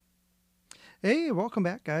Hey, welcome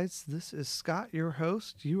back, guys. This is Scott, your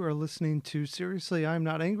host. You are listening to Seriously, I'm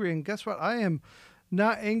Not Angry. And guess what? I am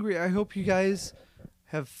not angry. I hope you guys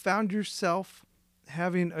have found yourself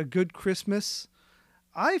having a good Christmas.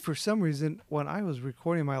 For some reason, when I was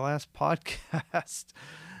recording my last podcast,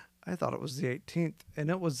 I thought it was the 18th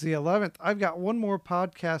and it was the 11th. I've got one more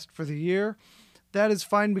podcast for the year. That is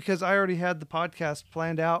fine because I already had the podcast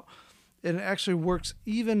planned out, and it actually works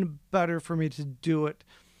even better for me to do it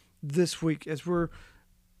this week as we're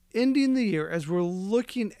ending the year, as we're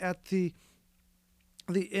looking at the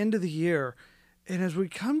end of the year, and as we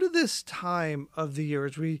come to this time of the year,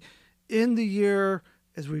 as we end the year,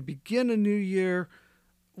 as we begin a new year,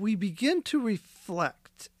 we begin to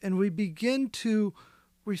reflect, and we begin to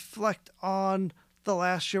reflect on the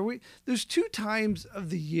last year. There's two times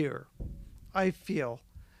of the year I feel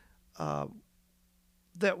uh,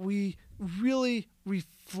 that we really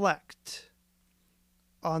reflect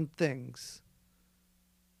on things,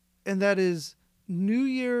 and that is New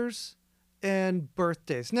Year's and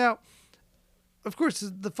birthdays. Now, of course,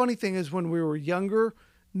 the funny thing is when we were younger,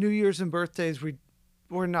 New Year's and birthdays we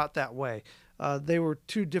were not that way. They were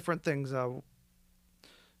two different things.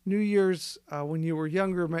 New Year's, when you were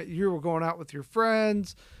younger, meant you were going out with your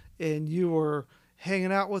friends and you were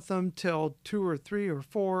hanging out with them till 2 or 3 or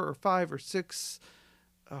 4 or 5 or 6.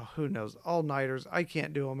 Oh, who knows? All nighters. I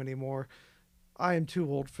can't do them anymore. I am too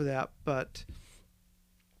old for that, but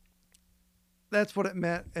that's what it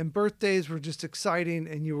meant. And birthdays were just exciting,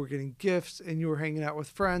 and you were getting gifts, and you were hanging out with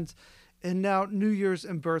friends. And now, New Year's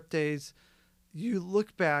and birthdays, you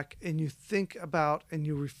look back and you think about and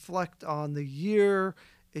you reflect on the year,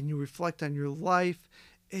 and you reflect on your life,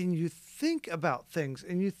 and you think about things,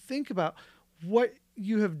 and you think about what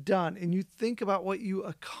you have done, and you think about what you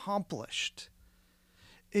accomplished,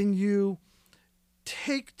 and you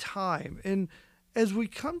take time. And as we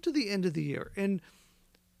come to the end of the year, and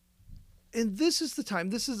this is the time,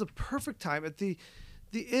 this is a perfect time at the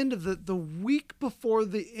end of the week before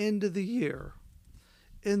the end of the year,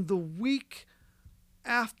 and the week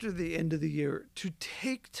after the end of the year, to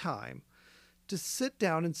take time to sit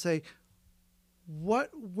down and say, what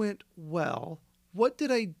went well? What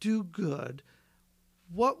did I do good?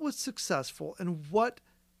 What was successful? And what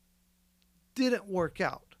didn't work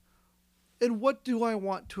out? And what do I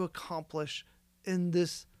want to accomplish in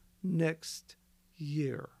this next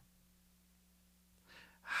year?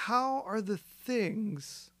 How are the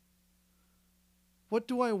things? What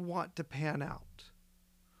do I want to pan out?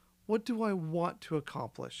 What do I want to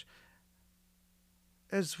accomplish?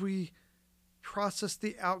 As we process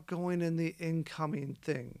the outgoing and the incoming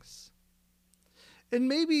things. And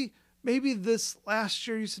maybe this last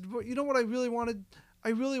year you said, well, you know what I really wanted? I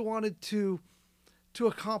really wanted to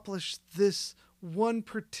accomplish this one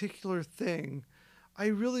particular thing. I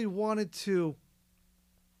really wanted to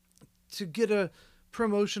get a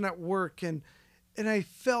promotion at work, and I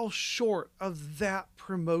fell short of that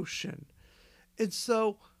promotion. And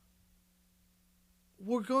so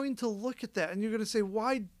we're going to look at that, and you're going to say,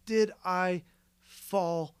 why did I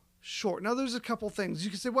fall short? Now, there's a couple things. You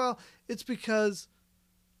can say, well, it's because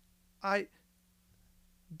I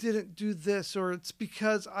didn't do this, or it's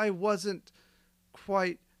because I wasn't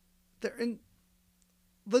quite there. And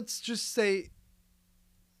let's just say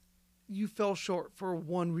you fell short for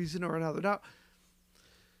one reason or another. Now,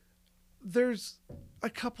 there's a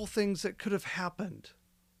couple things that could have happened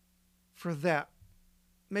for that.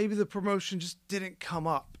 Maybe the promotion just didn't come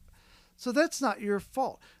up. So that's not your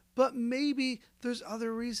fault. But maybe there's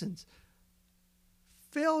other reasons.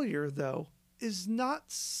 Failure, though, is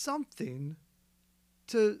not something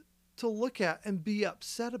to look at and be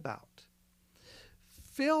upset about.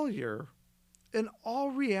 Failure, in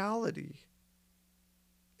all reality,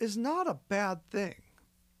 is not a bad thing.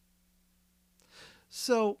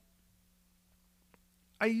 So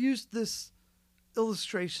I used this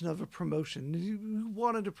illustration of a promotion. You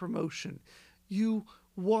wanted a promotion. You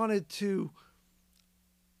wanted to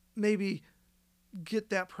maybe get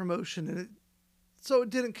that promotion, and so it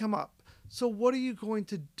didn't come up. So what are you going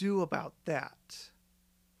to do about that?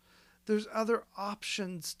 There's other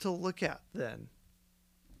options to look at then.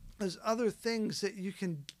 There's other things that you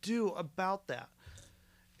can do about that.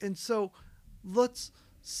 And so let's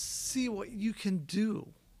see what you can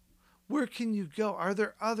do. Where can you go? Are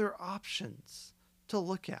there other options to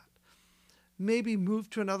look at? Maybe move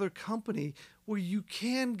to another company where you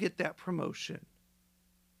can get that promotion.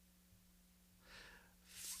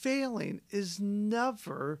 Failing is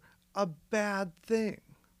never a bad thing.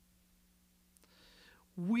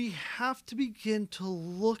 We have to begin to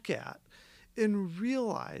look at and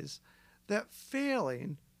realize that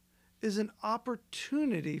failing is an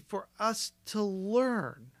opportunity for us to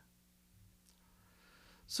learn.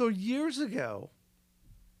 So years ago,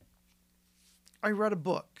 I read a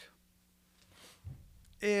book,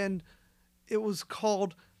 and it was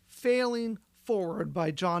called Failing Forward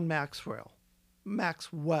by John Maxwell.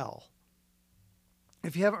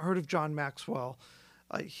 If you haven't heard of John Maxwell,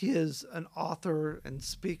 he is an author and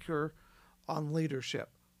speaker on leadership.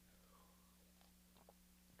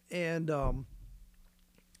 And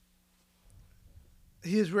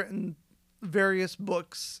he has written various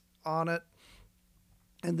books on it.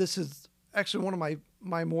 And this is actually one of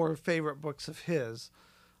my more favorite books of his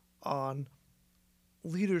on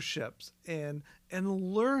leaderships and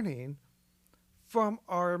learning from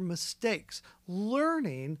our mistakes,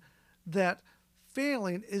 learning that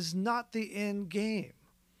failing is not the end game,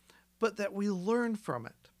 but that we learn from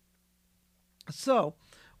it. So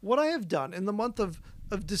what I have done in the month of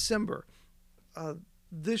December,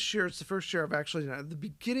 this year, it's the first year I've actually done it. At the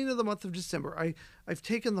beginning of the month of December, I've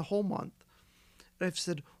taken the whole month and I've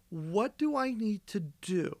said, what do I need to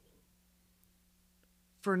do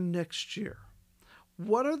for next year?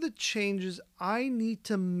 What are the changes I need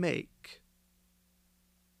to make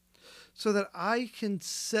so that I can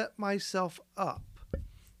set myself up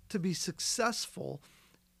to be successful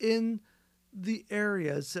in the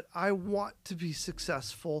areas that I want to be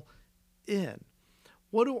successful in?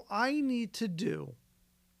 What do I need to do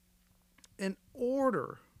in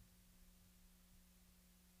order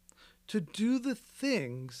to do the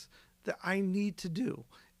things that I need to do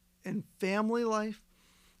in family life,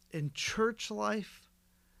 in church life,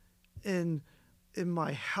 in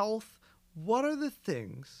my health? What are the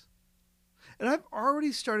things? And I've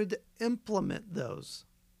already started to implement those.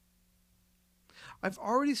 Now,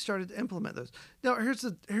 here's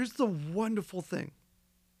the wonderful thing.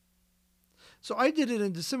 So I did it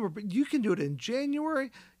in December, but you can do it in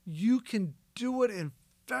January. You can do it in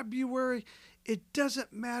February. It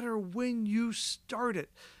doesn't matter when you start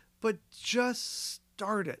it, but just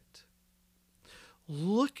start it.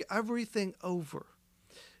 Look everything over.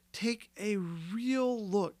 Take a real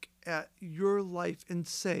look at your life and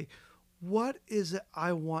say, what is it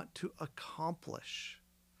I want to accomplish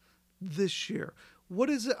this year? What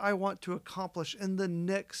is it I want to accomplish in the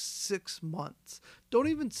next 6 months? Don't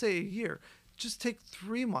even say a year. Just take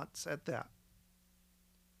 3 months at that.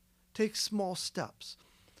 Take small steps.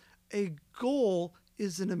 A goal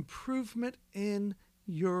is an improvement in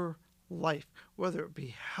your life, whether it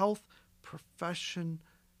be health, profession,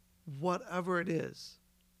 whatever it is.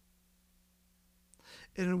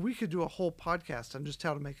 And we could do a whole podcast on just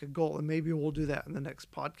how to make a goal, and maybe we'll do that in the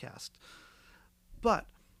next podcast. But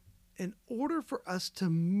in order for us to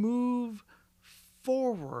move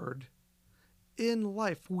forward in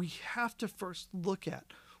life, we have to first look at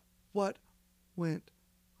what went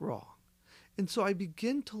wrong. And so I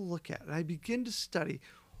begin to look at it. I begin to study,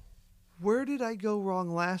 where did I go wrong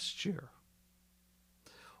last year?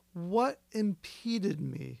 What impeded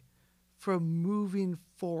me from moving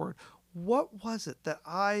forward? What was it that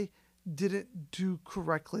I didn't do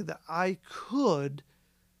correctly that I could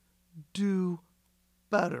do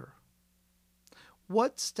better?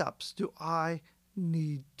 What steps do I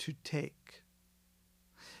need to take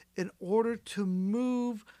in order to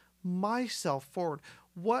move myself forward?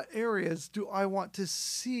 What areas do I want to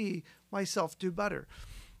see myself do better?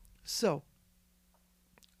 So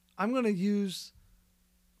I'm going to use,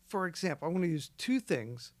 for example, I'm going to use two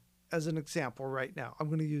things as an example right now. I'm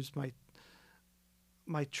going to use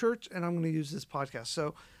my church, and I'm going to use this podcast.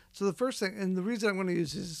 So the first thing, and the reason I'm going to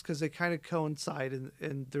use this is because they kind of coincide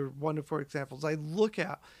and they're wonderful examples. I look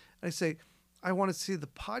at and I say, I want to see the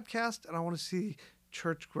podcast and I want to see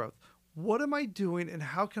church growth. What am I doing and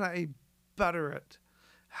how can I better it?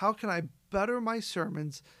 How can I better my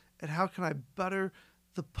sermons and how can I better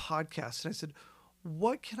the podcast? And I said,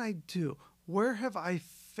 what can I do? Where have I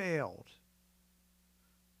failed,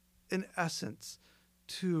 in essence,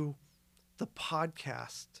 to the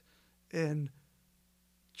podcast in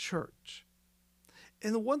church?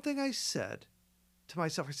 And the one thing I said to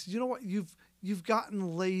myself, I said, you know what? You've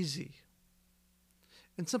gotten lazy.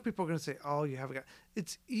 And some people are going to say, oh, you haven't got.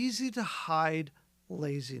 It's easy to hide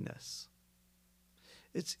laziness.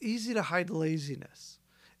 It's easy to hide laziness.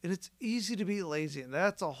 And it's easy to be lazy. And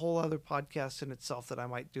that's a whole other podcast in itself that I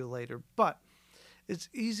might do later. But it's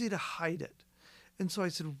easy to hide it. And so I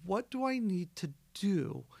said, what do I need to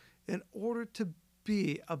do in order to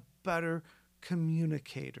be a better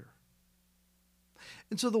communicator?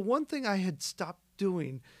 And so the one thing I had stopped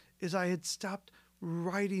doing is I had stopped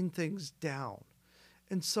writing things down.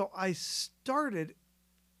 And so I started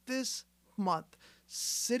this month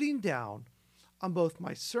sitting down on both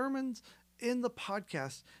my sermons and the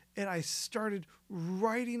podcast, and I started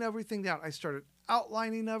writing everything down. I started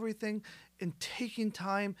outlining everything and taking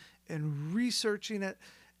time and researching it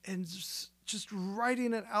and just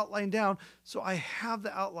writing an outline down so I have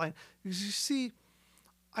the outline. Because you see,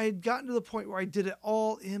 I had gotten to the point where I did it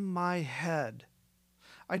all in my head.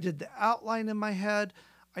 I did the outline in my head.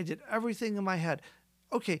 I did everything in my head.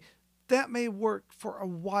 Okay, that may work for a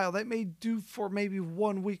while. That may do for maybe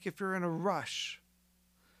 1 week if you're in a rush.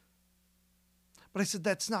 But I said,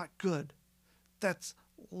 that's not good. That's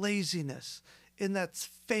laziness. And that's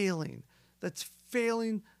failing. That's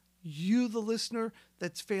failing you, the listener.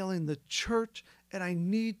 That's failing the church. And I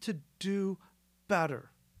need to do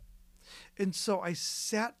better. And so I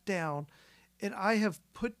sat down and I have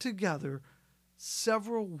put together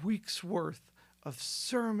several weeks worth of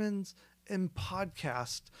sermons and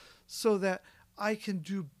podcasts so that I can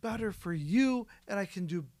do better for you and I can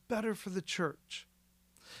do better for the church.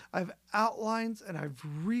 I've outlined and I've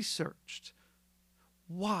researched.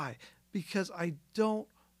 Why? Because I don't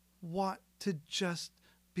want to just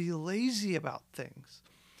be lazy about things.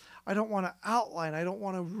 I don't want to outline. I don't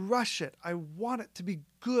want to rush it. I want it to be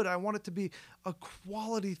good. I want it to be a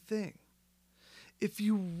quality thing. If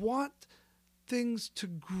you want things to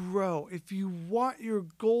grow, if you want your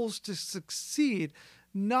goals to succeed,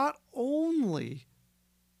 not only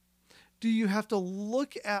do you have to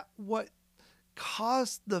look at what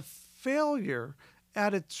caused the failure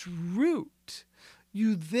at its root,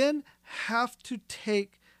 you then have to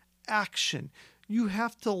take action. You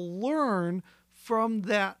have to learn from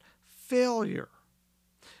that failure.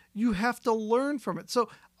 You have to learn from it. So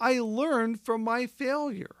I learned from my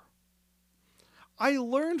failure. I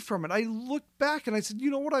learned from it. I looked back and I said,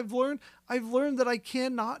 you know what I've learned? I've learned that I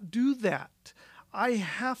cannot do that. I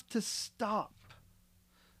have to stop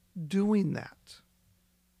doing that.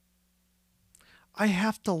 I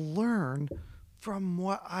have to learn from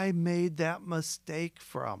what I made that mistake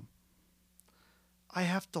from. I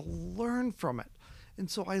have to learn from it.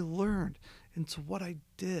 And so I learned. And so what I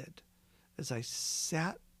did is I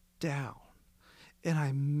sat down and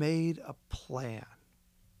I made a plan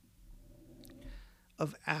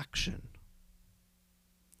of action.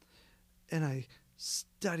 And I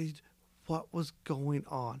studied what was going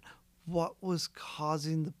on, what was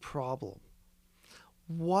causing the problem,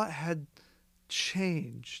 what had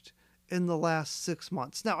changed in the last 6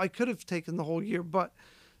 months. Now, I could have taken the whole year, but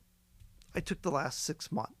I took the last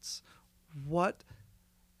 6 months. What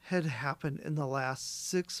had happened in the last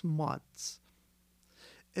 6 months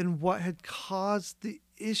and what had caused the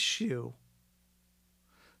issue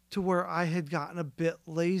to where I had gotten a bit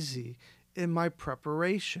lazy in my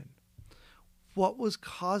preparation. What was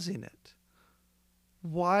causing it?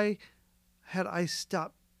 Why had I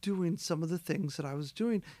stopped doing some of the things that I was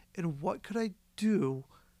doing? And what could I do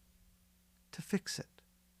to fix it?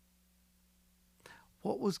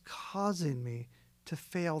 What was causing me to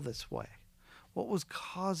fail this way? What was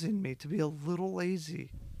causing me to be a little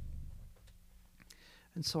lazy?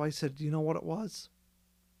 And so I said, you know what it was?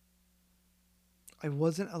 I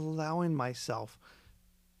wasn't allowing myself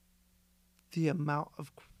the amount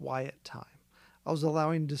of quiet time. I was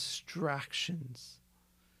allowing distractions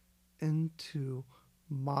into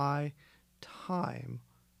my time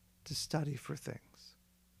to study for things.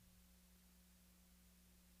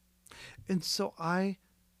 And so I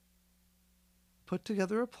put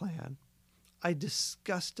together a plan. I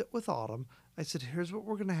discussed it with Autumn. I said, here's what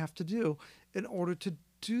we're going to have to do in order to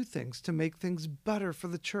do things, to make things better for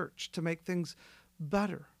the church, to make things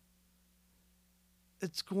better.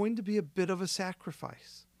 It's going to be a bit of a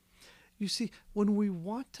sacrifice. You see, when we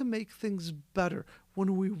want to make things better,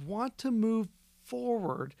 when we want to move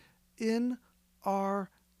forward in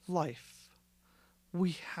our life,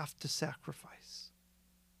 we have to sacrifice.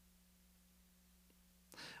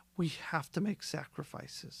 We have to make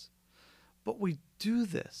sacrifices. But we do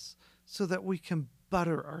this so that we can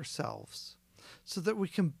better ourselves, so that we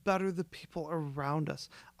can better the people around us.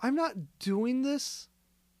 I'm not doing this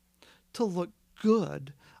to look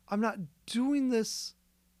good. I'm not doing this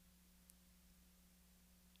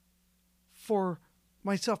for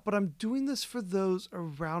myself, but I'm doing this for those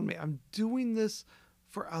around me. I'm doing this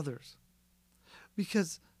for others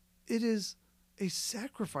because it is a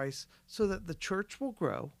sacrifice so that the church will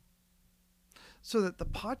grow, so that the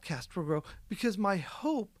podcast will grow, because my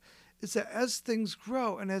hope is that as things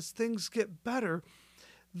grow and as things get better,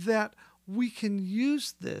 that we can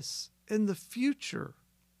use this in the future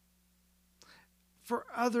for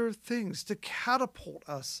other things, to catapult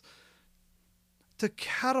us, to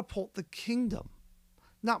catapult the kingdom.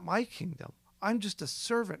 Not my kingdom, I'm just a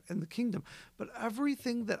servant in the kingdom. But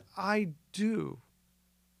everything that I do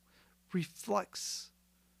reflects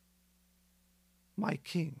my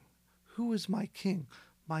king. Who is my king?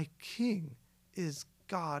 My king is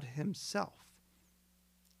God himself.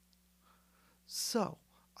 So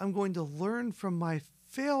I'm going to learn from my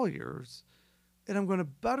failures and I'm going to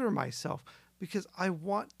better myself because I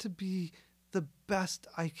want to be the best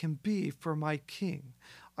I can be for my king.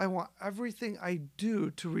 I want everything I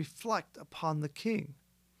do to reflect upon the king.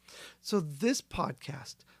 So this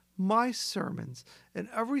podcast, my sermons, and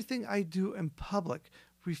everything I do in public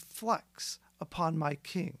reflects upon my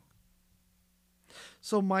king.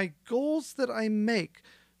 So my goals that I make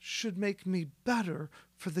should make me better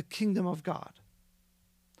for the kingdom of God.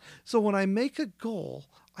 So when I make a goal,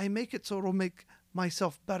 I make it so it'll make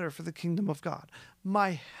myself better for the kingdom of God.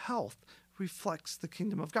 My health reflects the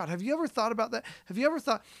kingdom of God. Have you ever thought about that? Have you ever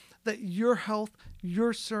thought that your health,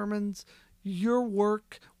 your sermons, your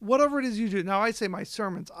work, whatever it is you do? Now I say my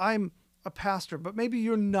sermons, I'm a pastor, but maybe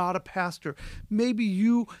you're not a pastor. Maybe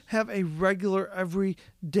you have a regular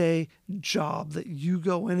everyday job that you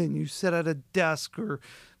go in and you sit at a desk, or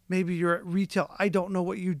maybe you're at retail. I don't know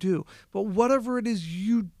what you do, but whatever it is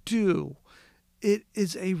you do, it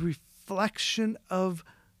is a reflection of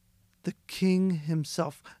the King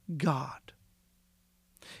himself, God.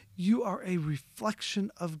 You are a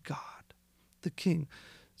reflection of God, the King.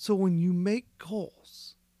 So when you make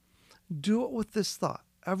goals, do it with this thought.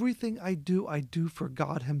 Everything I do for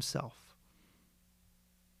God himself.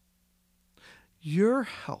 Your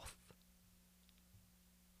health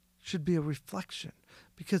should be a reflection,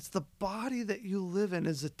 because the body that you live in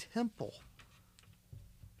is a temple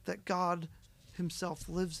that God himself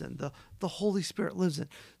lives in, the Holy Spirit lives in.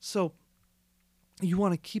 So you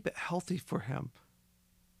want to keep it healthy for him.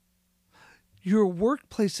 Your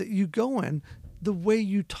workplace that you go in, the way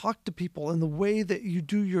you talk to people and the way that you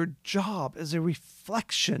do your job is a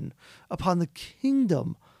reflection upon the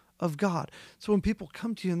kingdom of God. So when people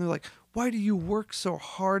come to you and they're like, why do you work so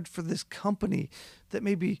hard for this company that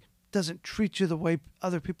maybe doesn't treat you the way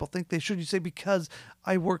other people think they should? You say, because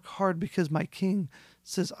I work hard, because my king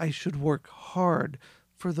says I should work hard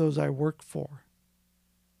for those I work for.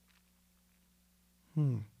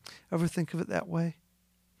 Ever think of it that way?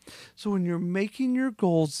 So when you're making your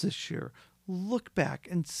goals this year, look back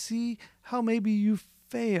and see how maybe you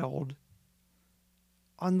failed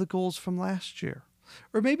on the goals from last year.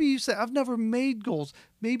 Or maybe you say, I've never made goals.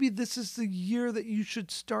 Maybe this is the year that you should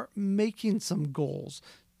start making some goals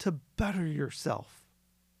to better yourself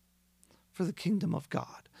for the kingdom of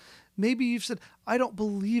God. Maybe you've said, I don't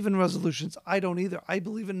believe in resolutions. I don't either. I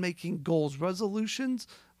believe in making goals. Resolutions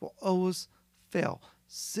will always fail.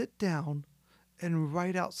 Sit down and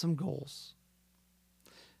write out some goals.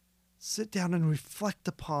 Sit down and reflect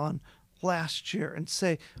upon last year and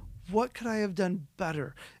say, what could I have done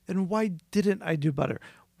better? And why didn't I do better?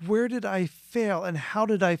 Where did I fail? And how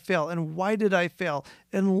did I fail? And why did I fail?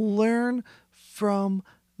 And learn from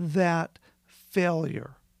that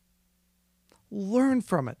failure. Learn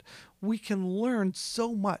from it. We can learn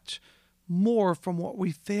so much more from what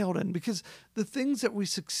we failed in, because the things that we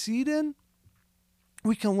succeed in,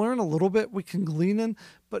 we can learn a little bit, we can glean in,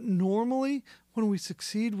 but normally when we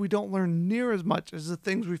succeed, we don't learn near as much as the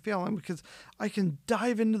things we fail in, because I can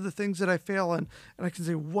dive into the things that I fail in and I can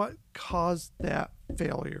say, what caused that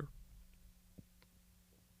failure?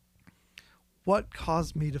 What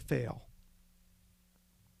caused me to fail?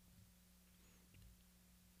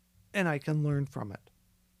 And I can learn from it.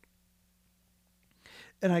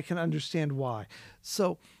 And I can understand why.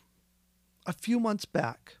 So a few months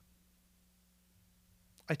back,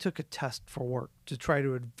 I took a test for work to try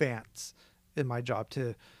to advance in my job,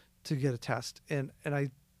 to get a test. And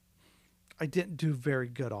I didn't do very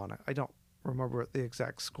good on it. I don't remember what the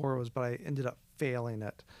exact score was, but I ended up failing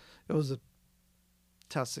it. It was a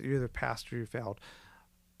test that you either passed or you failed.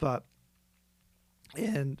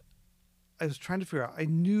 And I was trying to figure out, I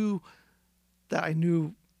knew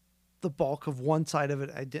the bulk of one side of it.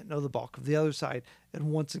 I didn't know the bulk of the other side.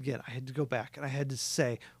 And once again, I had to go back and I had to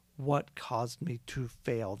say, what caused me to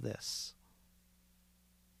fail this?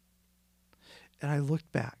 And I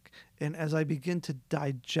looked back, and as I begin to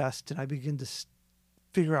digest and I begin to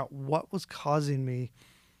figure out what was causing me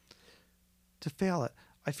to fail it,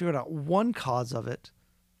 I figured out one cause of it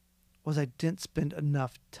was I didn't spend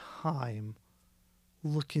enough time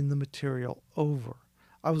looking the material over.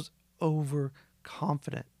 I was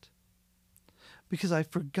overconfident because I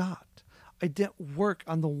forgot. I didn't work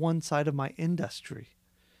on the one side of my industry.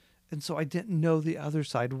 And so I didn't know the other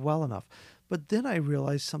side well enough. But then I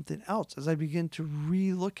realized something else as I begin to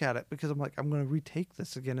re-look at it, because I'm like, I'm going to retake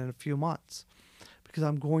this again in a few months because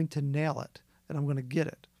I'm going to nail it and I'm going to get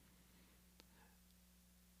it.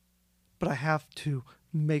 But I have to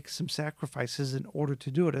make some sacrifices in order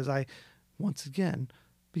to do it, as I once again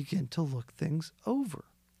begin to look things over.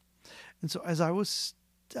 And so as I was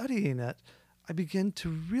studying it, I began to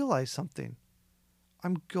realize something.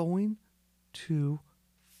 I'm going too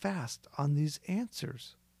fast on these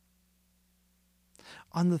answers.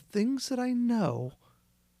 On the things that I know,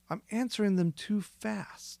 I'm answering them too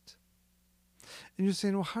fast. And you're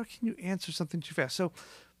saying, well, how can you answer something too fast? So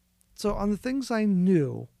on the things I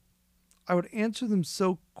knew, I would answer them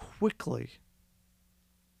so quickly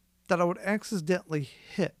that I would accidentally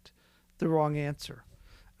hit the wrong answer.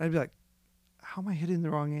 And I'd be like, how am I hitting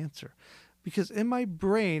the wrong answer? Because in my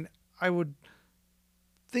brain, I would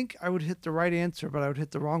think I would hit the right answer, but I would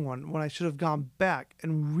hit the wrong one when I should have gone back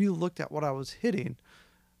and re-looked at what I was hitting,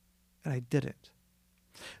 and I didn't.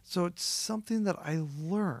 So it's something that I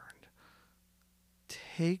learned.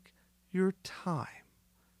 Take your time.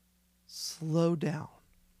 Slow down.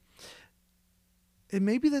 And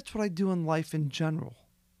maybe that's what I do in life in general.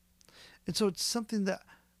 And so it's something that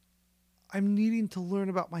I'm needing to learn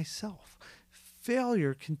about myself.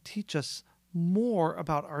 Failure can teach us more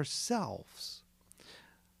about ourselves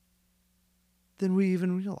than we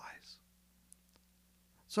even realize.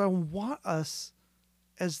 So I want us,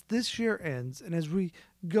 as this year ends and as we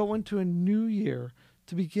go into a new year,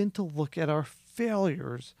 to begin to look at our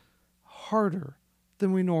failures harder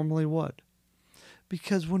than we normally would.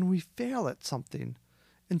 Because when we fail at something,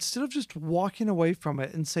 instead of just walking away from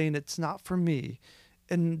it and saying it's not for me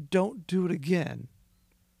and don't do it again,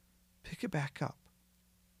 pick it back up.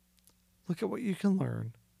 Look at what you can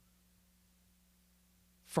learn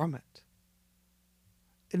from it.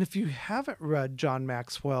 And if you haven't read John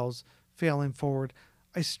Maxwell's Failing Forward,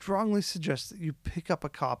 I strongly suggest that you pick up a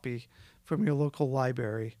copy from your local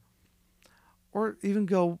library, or even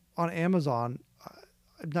go on Amazon.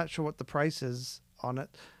 I'm not sure what the price is on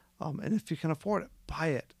it. And if you can afford it, buy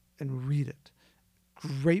it and read it.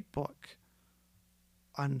 Great book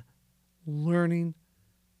on learning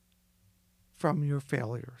from your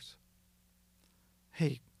failures.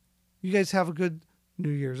 Hey, you guys have a good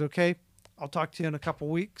New Year's, okay? I'll talk to you in a couple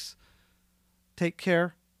weeks. Take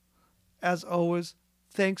care. As always,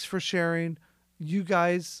 thanks for sharing. You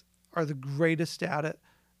guys are the greatest at it.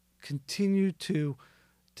 Continue to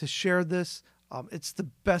share this. It's the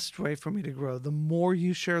best way for me to grow. The more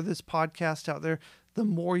you share this podcast out there, the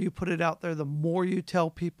more you put it out there, the more you tell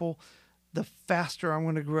people, the faster I'm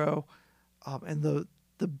going to grow. And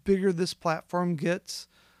the bigger this platform gets,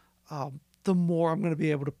 the more I'm going to be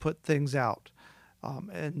able to put things out.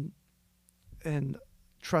 And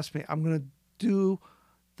trust me, I'm going to do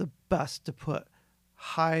the best to put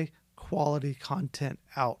high quality content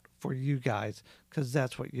out for you guys, because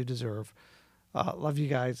that's what you deserve. Love you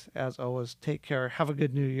guys. As always, take care. Have a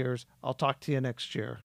good New Year's. I'll talk to you next year.